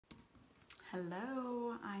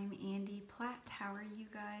Hello, I'm Andy Platt. How are you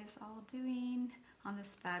guys all doing on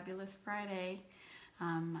this fabulous Friday?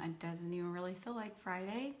 It doesn't even really feel like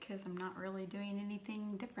Friday because I'm not really doing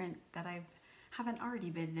anything different that I haven't already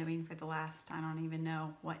been doing for the last, I don't even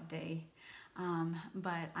know what day.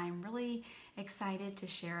 But I'm really excited to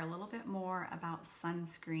share a little bit more about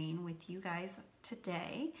sunscreen with you guys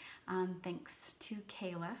today. Thanks to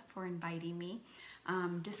Kayla for inviting me.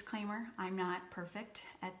 Disclaimer, I'm not perfect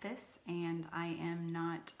at this and I am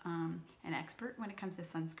not an expert when it comes to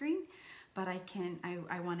sunscreen, but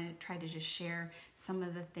I want to try to just share some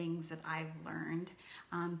of the things that I've learned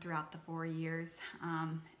throughout the 4 years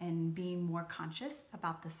and being more conscious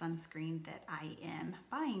about the sunscreen that I am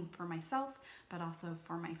buying for myself, but also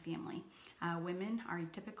for my family. Women are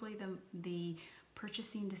typically the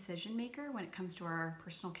purchasing decision maker when it comes to our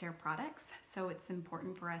personal care products, so it's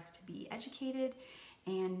important for us to be educated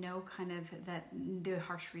and know kind of the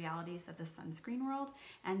harsh realities of the sunscreen world,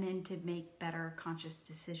 and then to make better conscious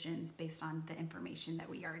decisions based on the information that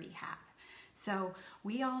we already have. So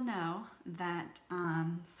we all know that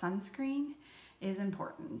sunscreen is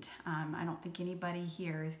important. I don't think anybody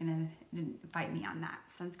here is going to fight me on that.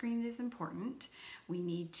 Sunscreen is important. We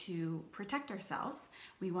need to protect ourselves.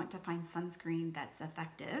 We want to find sunscreen that's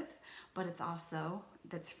effective, but it's also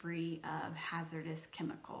that's free of hazardous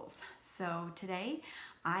chemicals. So today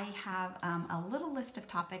I have a little list of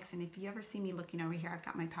topics, and if you ever see me looking over here, I've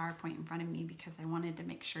got my PowerPoint in front of me because I wanted to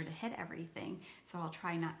make sure to hit everything. So I'll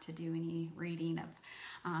try not to do any reading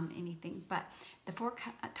of anything. But the four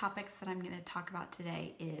topics that I'm going to talk about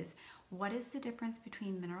today is: what is the difference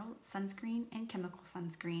between mineral sunscreen and chemical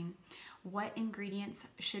sunscreen? What ingredients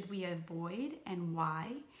should we avoid and why?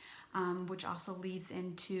 Which also leads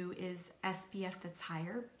into, is SPF that's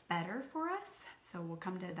higher better for us? So we'll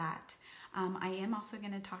come to that. I am also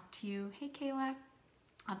going to talk to you, hey Kayla,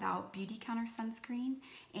 about beauty counter sunscreen,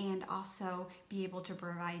 and also be able to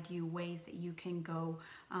provide you ways that you can go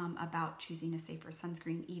about choosing a safer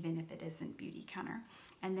sunscreen even if it isn't beauty counter.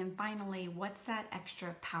 And then finally, what's that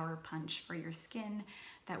extra power punch for your skin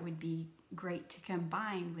that would be great to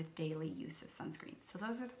combine with daily use of sunscreen? So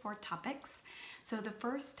those are the four topics. So the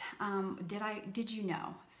first, did you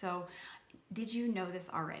know? So did you know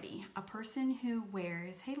this already? A person who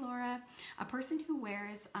wears, hey Laura, a person who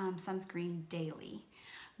wears sunscreen daily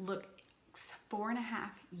looks 4.5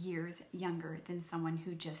 years younger than someone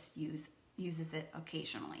who just uses it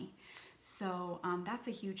occasionally. So that's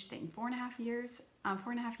a huge thing. 4.5 years, I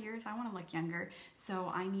want to look younger,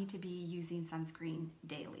 so I need to be using sunscreen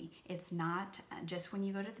daily. It's not just when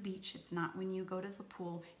you go to the beach, it's not when you go to the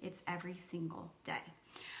pool, it's every single day.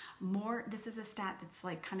 This is a stat that's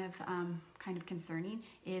like kind of concerning,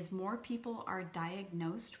 is more people are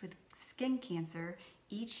diagnosed with skin cancer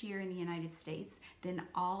each year in the United States than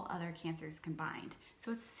all other cancers combined.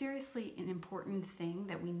 So it's seriously an important thing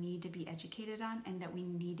that we need to be educated on and that we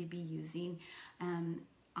need to be using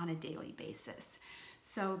on a daily basis.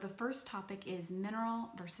 So the first topic is mineral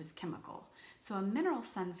versus chemical. So a mineral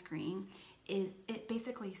sunscreen it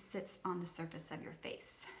basically sits on the surface of your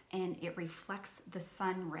face and it reflects the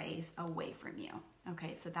sun rays away from you.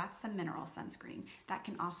 Okay, so that's the mineral sunscreen. That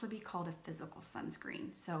can also be called a physical sunscreen.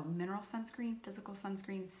 So mineral sunscreen, physical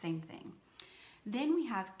sunscreen, same thing. Then we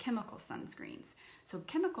have chemical sunscreens. So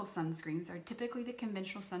chemical sunscreens are typically the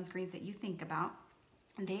conventional sunscreens that you think about.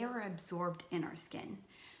 They are absorbed in our skin.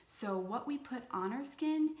 So what we put on our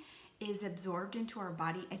skin is absorbed into our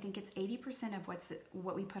body. I think it's 80% of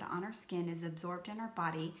what we put on our skin is absorbed in our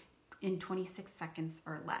body in 26 seconds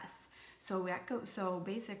or less. So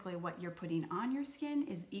basically what you're putting on your skin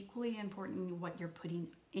is equally important to what you're putting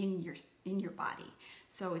in your body.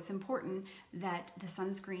 So it's important that the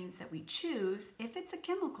sunscreens that we choose, if it's a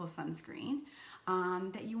chemical sunscreen,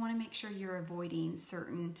 that you want to make sure you're avoiding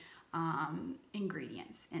certain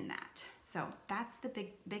ingredients in that. So that's the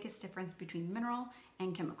biggest difference between mineral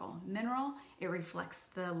and chemical. Mineral, it reflects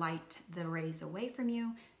the light, the rays away from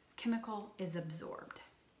you. Chemical is absorbed.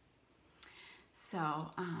 So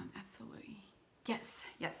absolutely. Yes.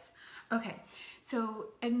 Okay, so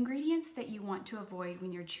ingredients that you want to avoid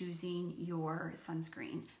when you're choosing your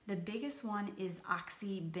sunscreen. The biggest one is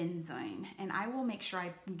oxybenzone, and I will make sure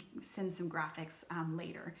I send some graphics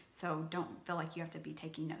later, so don't feel like you have to be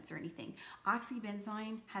taking notes or anything.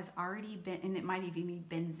 Oxybenzone has already been, and it might even be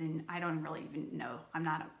benzene. I don't really even know. I'm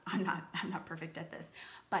not perfect at this,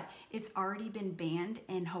 but it's already been banned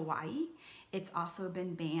in Hawaii. It's also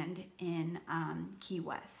been banned in Key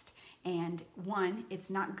West. And one, it's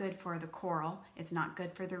not good for the coral, it's not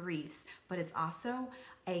good for the reefs, but it's also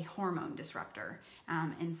a hormone disruptor.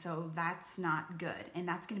 And so that's not good. And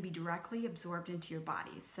that's going to be directly absorbed into your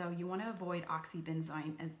body. So you want to avoid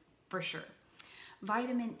oxybenzoin for sure.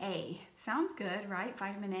 Vitamin A, sounds good, right?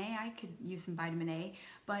 Vitamin A, I could use some vitamin A,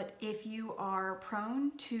 but if you are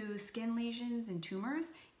prone to skin lesions and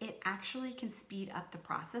tumors, it actually can speed up the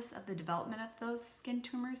process of the development of those skin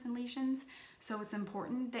tumors and lesions. So it's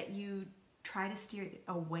important that you try to steer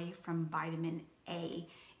away from vitamin A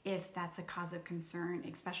if that's a cause of concern,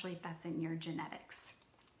 especially if that's in your genetics.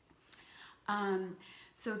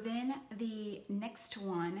 So then the next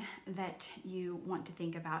one that you want to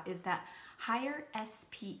think about is that higher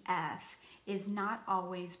SPF is not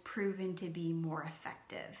always proven to be more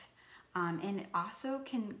effective. And it also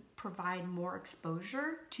can provide more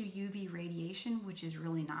exposure to UV radiation, which is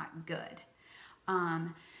really not good.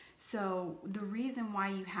 So the reason why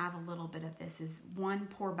you have a little bit of this is one,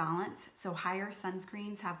 poor balance. So higher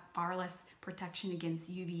sunscreens have far less protection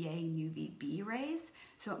against UVA and UVB rays.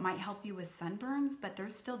 So it might help you with sunburns, but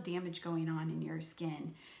there's still damage going on in your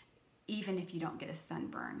skin, even if you don't get a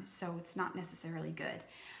sunburn. So it's not necessarily good.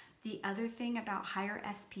 The other thing about higher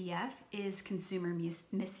SPF is consumer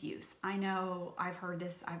misuse. I know I've heard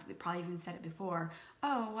this, I've probably even said it before.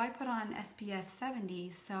 Oh, I put on SPF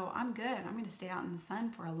 70, so I'm good. I'm going to stay out in the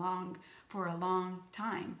sun for a long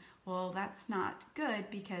time. Well, that's not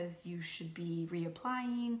good because you should be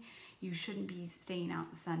reapplying. You shouldn't be staying out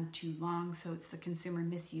in the sun too long. So it's the consumer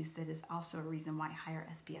misuse that is also a reason why higher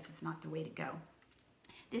SPF is not the way to go.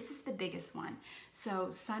 This is the biggest one. So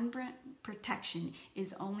sunburn protection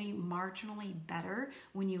is only marginally better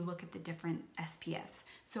when you look at the different SPFs.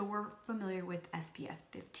 So we're familiar with SPF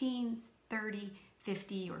 15, 30,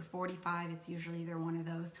 50 or 45, it's usually either one of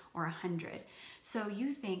those, or 100. So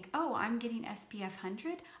you think, oh, I'm getting SPF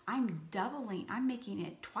 100, I'm making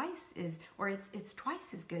it twice as, or it's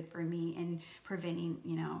twice as good for me in preventing,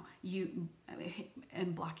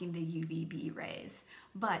 and blocking the UVB rays.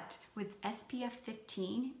 But with SPF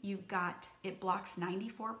 15, it blocks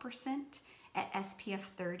 94%. At SPF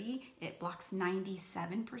 30, it blocks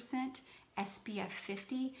 97%. SPF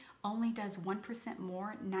 50 only does 1%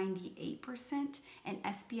 more, 98%, and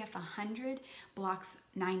SPF 100 blocks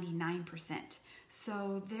 99%.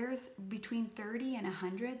 So there's between 30 and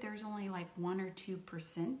 100, there's only like 1 or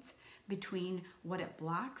 2% between what it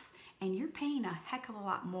blocks, and you're paying a heck of a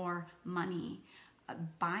lot more money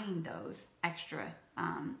buying those extra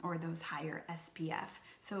or those higher SPF.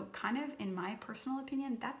 So kind of, in my personal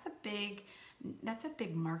opinion, that's a big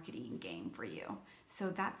marketing game for you. So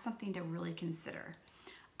that's something to really consider.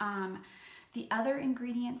 The other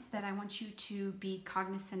ingredients that I want you to be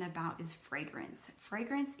cognizant about is fragrance.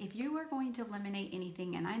 Fragrance, if you are going to eliminate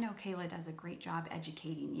anything, and I know Kayla does a great job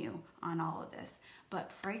educating you on all of this,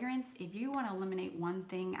 but fragrance, if you want to eliminate one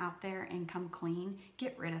thing out there and come clean,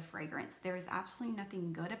 get rid of fragrance. There is absolutely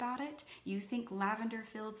nothing good about it. You think lavender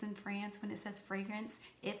fields in France when it says fragrance,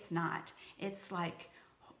 it's not. It's like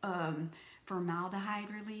formaldehyde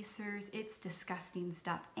releasers. It's disgusting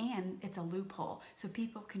stuff, and it's a loophole. So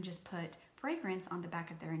people can just put fragrance on the back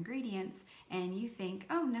of their ingredients, and you think,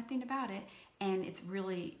 oh, nothing about it, and it's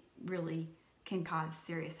really, really can cause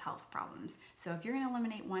serious health problems. So if you're going to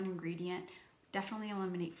eliminate one ingredient, definitely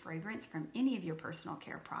eliminate fragrance from any of your personal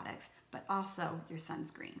care products, but also your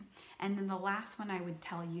sunscreen. And then the last one I would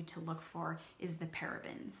tell you to look for is the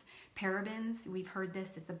parabens. Parabens, we've heard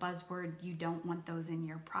this, it's a buzzword. You don't want those in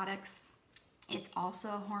your products. It's also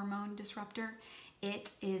a hormone disruptor.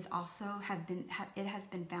 It is also it has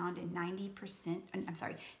been found in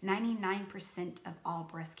 99% of all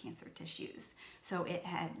breast cancer tissues. So it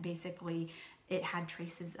had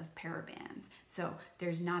traces of parabens. So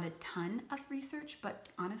there's not a ton of research, but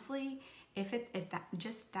honestly, if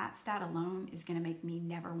that stat alone is going to make me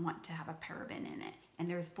never want to have a paraben in it. And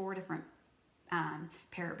there's 4 different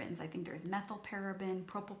parabens. I think there's methylparaben,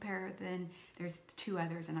 propylparaben. There's 2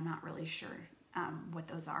 others, and I'm not really sure what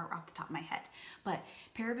those are off the top of my head. But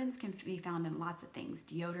parabens can be found in lots of things: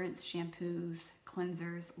 deodorants, shampoos,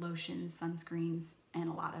 cleansers, lotions, sunscreens, and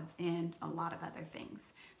a lot of other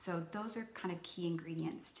things. So those are kind of key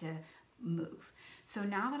ingredients to move. So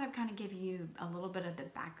now that I've kind of given you a little bit of the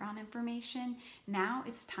background information, now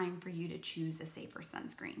it's time for you to choose a safer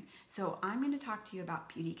sunscreen. So I'm going to talk to you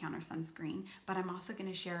about Beauty Counter sunscreen, but I'm also going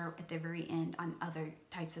to share at the very end on other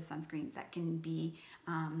types of sunscreens that can be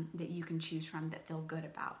that you can choose from that feel good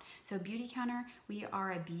about. So Beauty Counter, we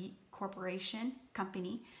are a B Corp corporation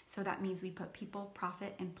company, so that means we put people,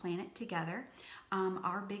 profit, and planet together.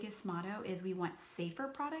 Our biggest motto is we want safer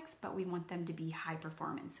products, but we want them to be high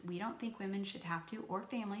performance. We don't think women should have to, or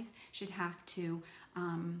families should have to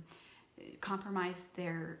compromise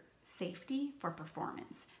their safety for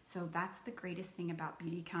performance. So that's the greatest thing about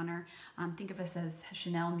Beautycounter. Think of us as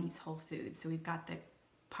Chanel meets Whole Foods. So we've got the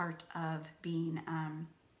part of being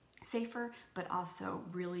safer, but also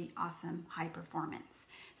really awesome high performance.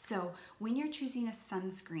 So when you're choosing a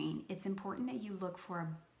sunscreen, it's important that you look for a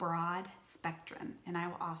broad spectrum, and I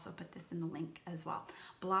will also put this in the link as well.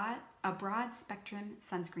 A broad spectrum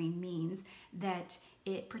sunscreen means that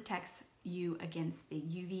it protects you against the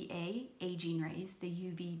UVA aging rays, the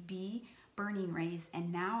UVB burning rays,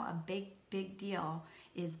 and now a big deal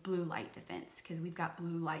is blue light defense, because we've got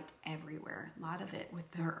blue light everywhere, a lot of it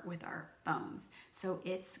with our bones. So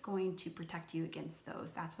it's going to protect you against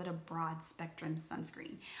those. That's what a broad spectrum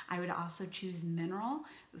sunscreen. I would also choose mineral,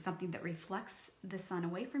 something that reflects the sun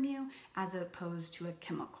away from you, as opposed to a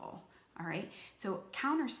chemical. All right, so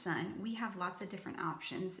Counter Sun, we have lots of different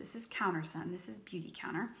options. This is Counter Sun, this is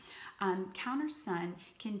Beautycounter. Counter Sun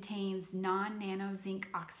contains non-nano zinc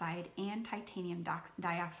oxide and titanium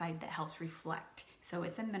dioxide that helps reflect. So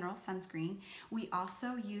it's a mineral sunscreen. We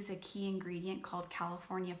also use a key ingredient called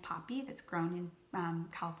California poppy that's grown in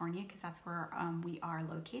California, because that's where we are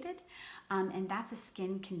located. And that's a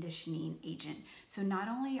skin conditioning agent. So not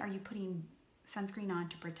only are you putting sunscreen on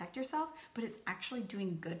to protect yourself, but it's actually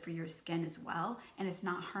doing good for your skin as well, and it's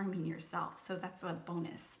not harming yourself. So that's a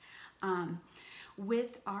bonus.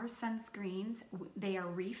 With our sunscreens, they are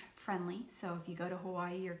reef friendly. So if you go to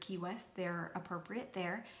Hawaii or Key West, they're appropriate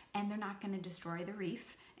there, and they're not going to destroy the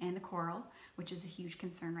reef and the coral, which is a huge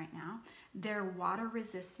concern right now. They're water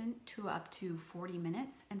resistant to up to 40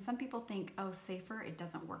 minutes. And some people think, oh, safer, it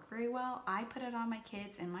doesn't work very well. I put it on my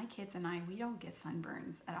kids, and my kids and I, we don't get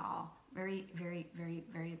sunburns at all. Very, very, very,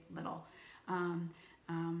 very little.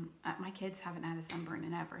 My kids haven't had a sunburn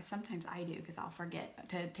in ever. Sometimes I do, because I'll forget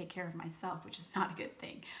to take care of myself, which is not a good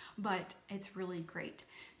thing, but it's really great.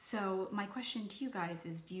 So my question to you guys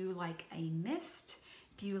is, do you like a mist?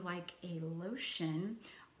 Do you like a lotion?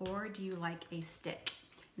 Or do you like a stick?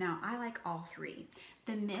 Now, I like all three.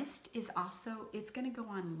 The mist is also, it's going to go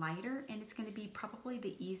on lighter, and it's going to be probably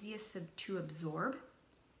the easiest to absorb.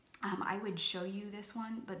 I would show you this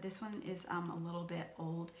one, but this one is a little bit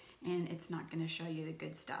old, and it's not going to show you the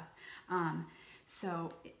good stuff.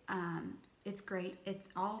 It's great.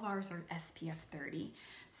 All of ours are SPF 30.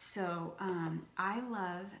 So I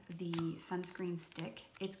love the sunscreen stick.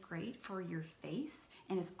 It's great for your face,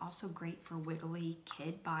 and it's also great for wiggly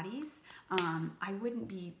kid bodies. I wouldn't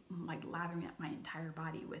be like lathering up my entire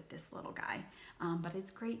body with this little guy, but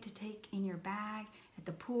it's great to take in your bag at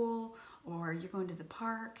the pool, or you're going to the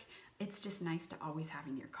park. It's just nice to always have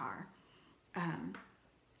in your car.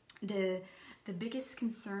 The biggest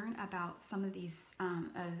concern about some of these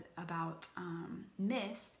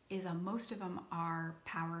mists is most of them are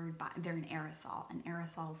powered by, they're an aerosol, and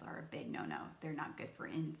aerosols are a big no-no. They're not good for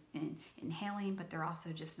inhaling, but they're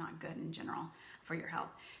also just not good in general for your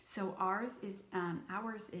health. So ours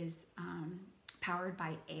is powered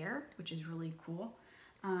by air, which is really cool.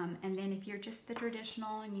 And then if you're just the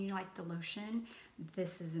traditional and you like the lotion,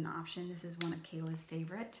 this is an option. This is one of Kayla's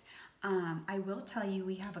favorite. I will tell you,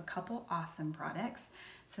 we have a couple awesome products.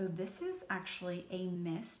 So this is actually a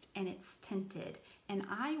mist, and it's tinted, and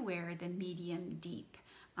I wear the medium deep.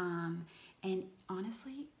 And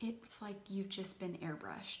honestly, it's like you've just been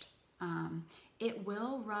airbrushed. It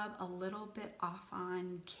will rub a little bit off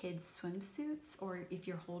on kids' swimsuits, or if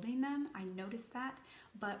you're holding them, I noticed that,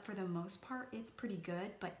 but for the most part, it's pretty good.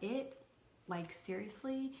 But it, like,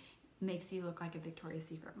 seriously makes you look like a Victoria's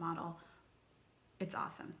Secret model. It's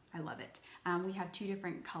awesome. I love it. We have two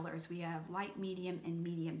different colors. We have light, medium, and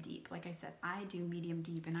medium deep. Like I said, I do medium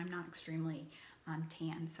deep, and I'm not extremely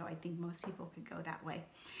tan, so I think most people could go that way.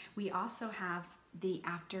 We also have the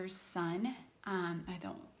After Sun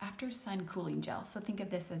cooling gel. So think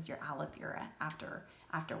of this as your aloe vera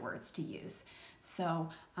afterwards to use. So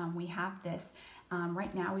we have this.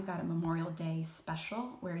 Right now we've got a Memorial Day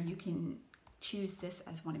special where you can choose this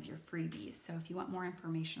as one of your freebies. So if you want more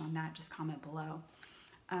information on that, just comment below.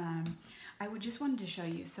 I just wanted to show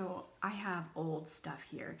you, so I have old stuff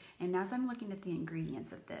here, and as I'm looking at the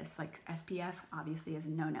ingredients of this, like SPF obviously is a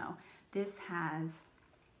no-no. This has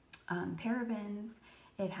parabens,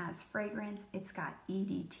 it has fragrance, it's got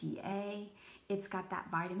EDTA, it's got that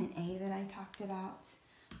vitamin A that I talked about.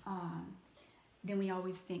 Then we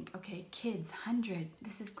always think, okay, kids, 100,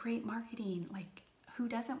 this is great marketing, like, who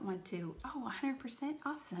doesn't want to? Oh, 100%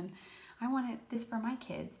 awesome. I want this for my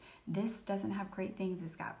kids. This doesn't have great things.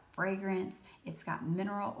 It's got fragrance. It's got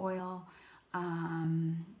mineral oil.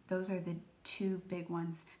 Those are the two big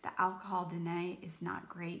ones. The alcohol dene is not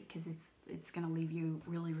great because it's going to leave you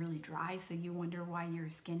really, really dry. So you wonder why your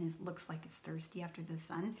skin looks like it's thirsty after the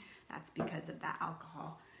sun. That's because of that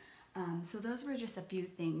alcohol. So those were just a few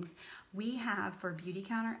things. We have for Beauty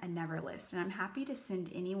Counter a never list, and I'm happy to send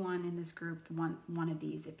anyone in this group one of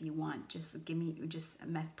these if you want. Just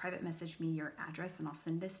private message me your address and I'll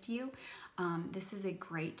send this to you. This is a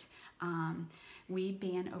great, we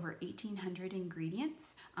ban over 1,800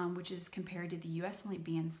 ingredients, which is compared to the US only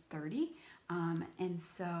bans 30. And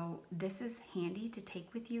so this is handy to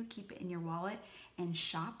take with you, keep it in your wallet and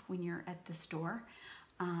shop when you're at the store.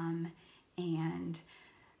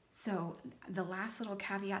 So the last little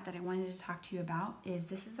caveat that I wanted to talk to you about is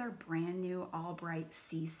this is our brand new All Bright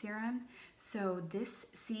C Serum. So this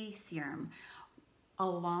C Serum,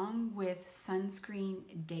 along with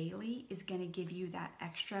Sunscreen Daily, is going to give you that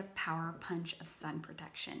extra power punch of sun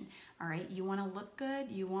protection. All right, you want to look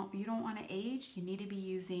good, you don't want to age, you need to be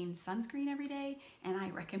using sunscreen every day, and I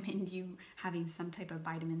recommend you having some type of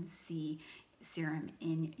vitamin C serum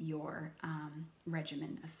in your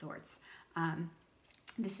regimen of sorts.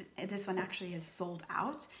 This one actually is sold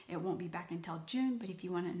out. It won't be back until June, but if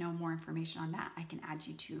you want to know more information on that, I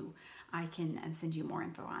can send you more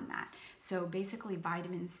info on that. So basically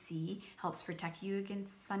vitamin C helps protect you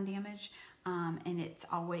against sun damage. And it's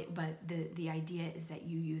always, but the idea is that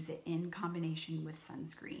you use it in combination with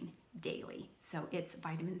sunscreen daily. So it's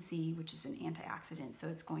vitamin C, which is an antioxidant. So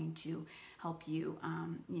it's going to help you,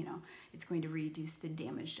 it's going to reduce the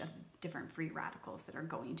damage of different free radicals that are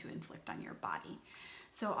going to inflict on your body.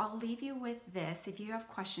 So I'll leave you with this. If you have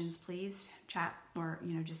questions, please chat or,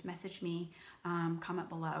 just message me, comment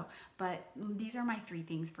below. But these are my 3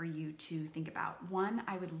 things for you to think about. 1,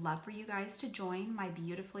 I would love for you guys to join my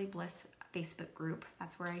Beautifully Bliss Facebook group.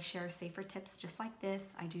 That's where I share safer tips just like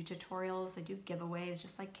this. I do tutorials, I do giveaways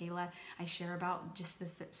just like Kayla. I share about just the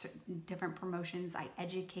different promotions. I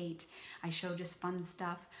educate, I show just fun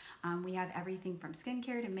stuff. We have everything from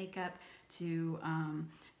skincare to makeup to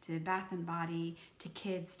bath and body, to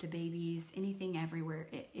kids, to babies, anything everywhere,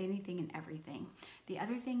 anything and everything. The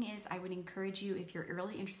other thing is I would encourage you, if you're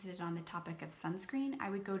really interested on the topic of sunscreen, I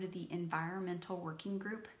would go to the Environmental Working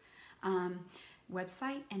Group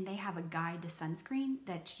website, and they have a guide to sunscreen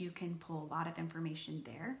that you can pull a lot of information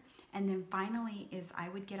there. And then finally is I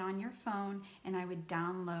would get on your phone and I would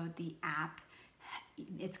download the app.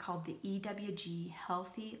 It's called the EWG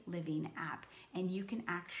Healthy Living app, and you can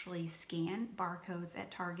actually scan barcodes at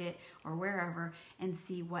Target or wherever and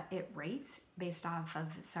see what it rates based off of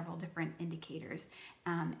several different indicators.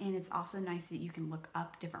 And it's also nice that you can look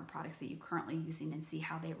up different products that you're currently using and see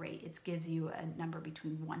how they rate. It gives you a number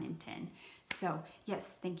between 1 and 10. So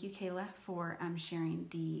yes, thank you, Kayla, for sharing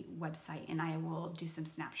the website, and I will do some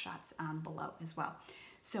snapshots below as well.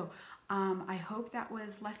 So I hope that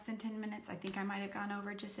was less than 10 minutes. I think I might have gone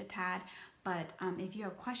over just a tad, but if you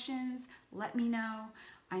have questions, let me know.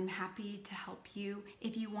 I'm happy to help you.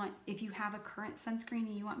 If you have a current sunscreen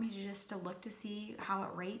and you want me to look to see how it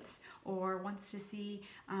rates, or wants to see,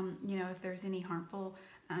 if there's any harmful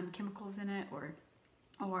chemicals in it or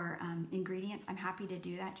ingredients, I'm happy to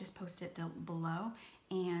do that. Just post it below,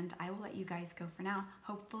 and I will let you guys go for now.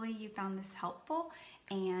 Hopefully you found this helpful,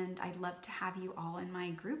 and I'd love to have you all in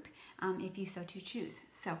my group if you so choose.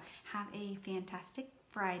 So have a fantastic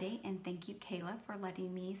Friday, and thank you, Kayla, for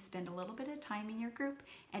letting me spend a little bit of time in your group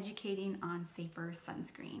educating on safer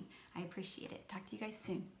sunscreen. I appreciate it. Talk to you guys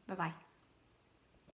soon. Bye-bye.